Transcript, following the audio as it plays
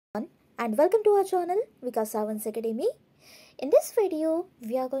and welcome to our channel Vikas Savans Academy. In this video,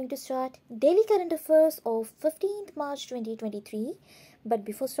 we are going to start daily current affairs of 15th March 2023. But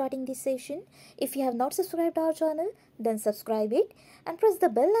before starting this session, if you have not subscribed our channel, then subscribe it and press the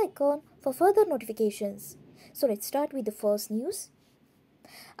bell icon for further notifications. So let's start with the first news.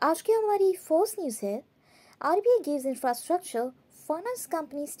 आज की हमारी first news है RBI gives infrastructure finance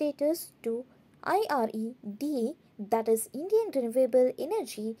company status to IREDA, that is Indian Renewable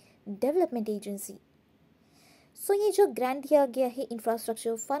Energy Development Agency. So ये जो grant दिया गया है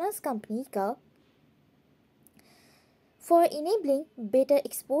infrastructure finance company का for enabling better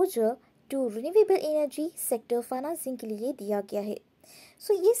exposure to renewable energy sector financing के लिए दिया गया है.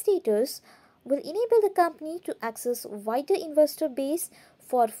 सो ये status will enable the company to access wider investor base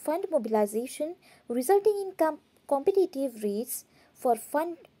for fund mobilization, resulting in competitive rates for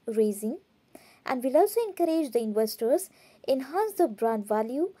fundraising, and will also encourage the investors, enhance the brand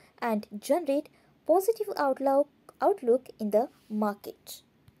value, and generate positive outlook in the market.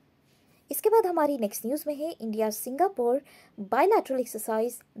 इसके बाद हमारी next news में है India Singapore bilateral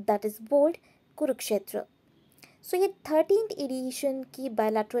exercise that is bold Kurukshetra. सो ये 13th addition की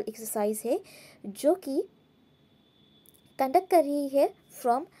bilateral exercise है जो कि कंडक्ट कर रही है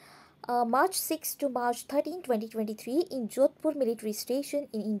from March 6 to March 13, 2023 in Jodhpur military station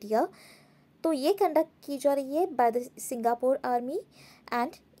in India. तो ये कंडक्ट की जा रही है by the Singapore army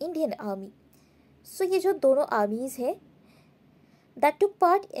and Indian army. सो ये जो दोनों आर्मीज़ हैं that took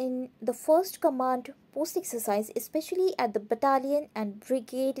part in the first command post exercise, especially at the battalion and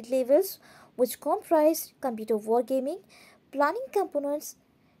brigade levels, which comprised computer wargaming, planning components,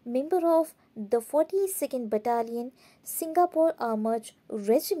 member of the 42nd Battalion, Singapore Armored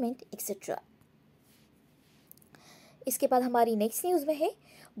Regiment, etc. इसके बाद हमारी next news में है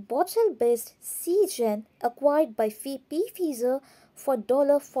bottle based C-Gen acquired by Pfizer for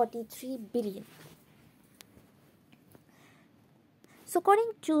 $43 billion. So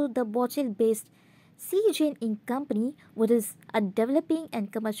according to the bottle-based C-Gen Inc. company, which is a developing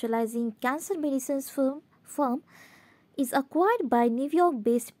and commercializing cancer medicines firm, is acquired by New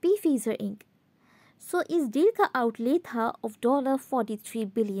York-based Pfizer Inc. So इस deal का outlay था of $43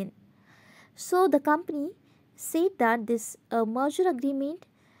 billion. So the company said that this merger agreement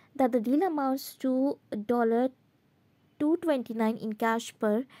that the deal amounts to $229 in cash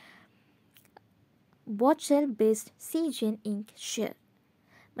per bottle-based C-Gen Inc. share.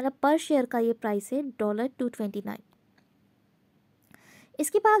 मतलब पर share का ये price है $229.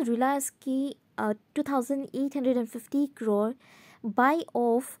 इसके बाद रिलायंस की 2,850 crore bye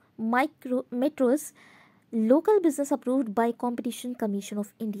of metros local business approved by competition commission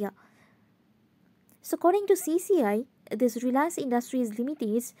of India. So according to CCI, this Reliance Industries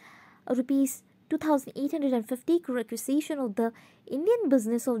Limited's rupees 2,850 crore acquisition of the Indian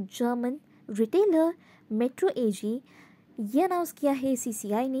business of German retailer Metro AG ये announce किया है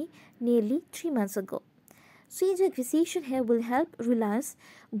CCI ने nearly 3 months ago. So ये जो acquisition है will help Reliance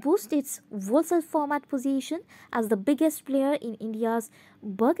boost its wholesale format position as the biggest player in India's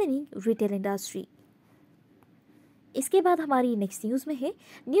burgeoning retail industry. इसके बाद हमारी नेक्स्ट न्यूज़ में है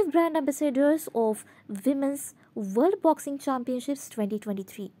new brand ambassadors of women's world boxing championships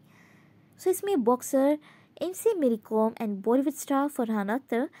 2023. सो इसमें boxer MC Mary Kom and Bollywood star Farhan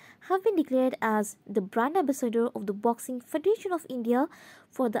Akhtar have been declared as the brand ambassador of the Boxing Federation of India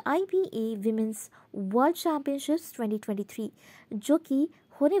for the IBA Women's World Championships 2023, जो कि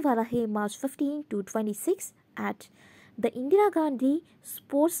होने वाला है March 15 to 26 at the Indira Gandhi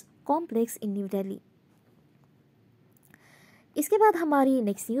Sports Complex in New Delhi. इसके बाद हमारी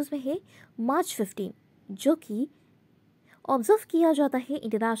next news में है March 15, जो कि ऑब्जर्व किया जाता है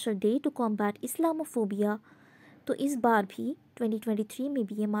international day to combat Islamophobia. तो इस बार भी 2023 में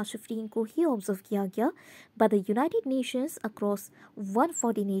भी ये March 15 को ही ऑब्जर्व किया गया by the United Nations across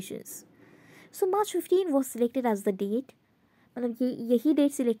 140 Nations. So March 15 was selected as the date, मतलब यही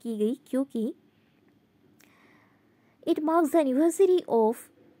डेट सिलेक्ट की गई क्योंकि it marks the anniversary of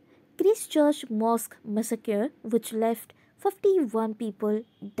Christ church mask massacre which left 51 people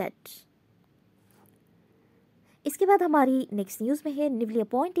dead. इसके बाद हमारी नेक्स्ट न्यूज़ में है newly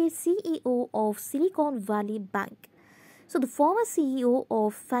appointed CEO of silicon valley bank. So the former CEO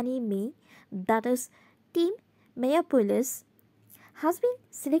of funny may that is team मेयापोलिस has been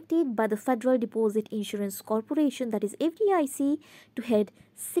selected by the Federal Deposit Insurance Corporation, that is FDIC, to head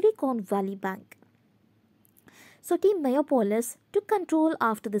Silicon Valley Bank. So Team Metropolis took control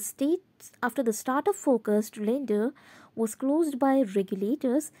after the startup-focused lender was closed by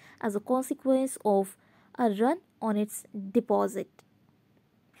regulators as a consequence of a run on its deposit.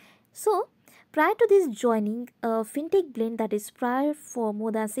 So Prior to this joining a fintech blend that is prior for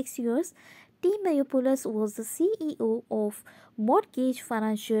more than 6 years, T. Mayopoulos was the CEO of mortgage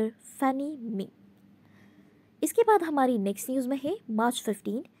financier Fannie Mae. इसके बाद हमारी next news में है मार्च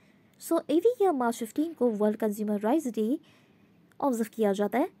 15। So every year March 15 को world consumer rights day observe किया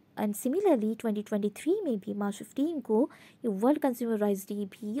जाता है and similarly 2023 में भी मार्च 15 को ये वर्ल्ड कंज्यूमर राइट्स डे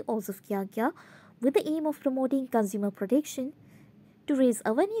भी ऑब्जर्व किया गया with the aim of promoting consumer protection, to raise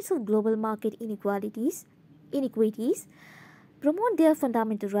awareness of global market inequities, promote their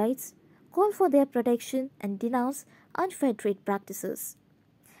fundamental rights, call for their protection, and denounce unfair trade practices.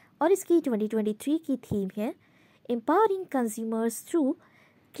 और इसकी 2023 की theme है Empowering Consumers Through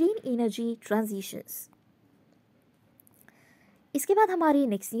Clean Energy Transitions. इसके बाद हमारी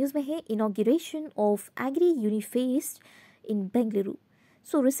next news में है inauguration of agree यूनिफेस्ट in Bengaluru.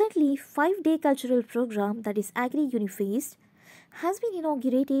 So recently, 5-day cultural program that is Agri Unifest has been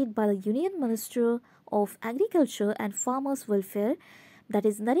inaugurated by the Union Minister of Agriculture and Farmers Welfare, that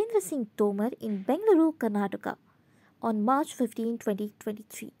is Narendra Singh Tomar, in Bengaluru, Karnataka on March 15,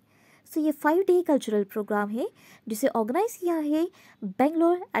 2023. So ये 5-day cultural program है जिसे organise किया है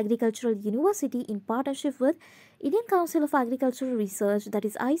Bangalore agricultural university in partnership with Indian council of agricultural research that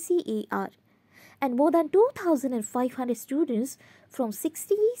is ICAR. And more than 2,500 students from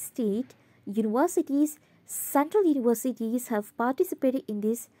 60 state universities, central universities have participated in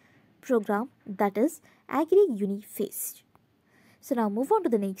this program that is Agri Unifest. So now move on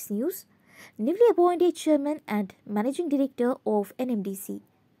to the next news. Newly appointed chairman and managing director of NMDC,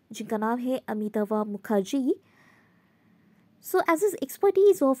 जिनका नाम है Amitabh Mukherjee. So as his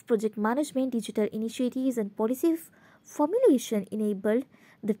expertise of project management, digital initiatives and policy formulation enabled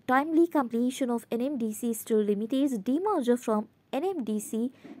the timely completion of NMDC Steel Limited's demerger from NMDC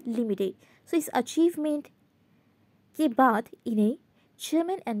Limited. So इस achievement के बाद इन्हें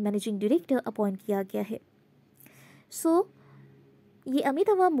chairman and managing director appoint किया गया है. सो ये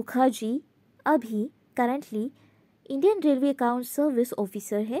अमिताभ मुखर्जी अभी currently Indian railway account service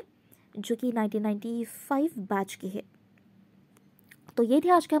officer है जो कि 1995 बैच के है. तो ये थे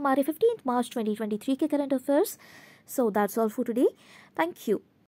आज के हमारे 15 मार्च 2023 के current affairs. So that's all for today. Thank you.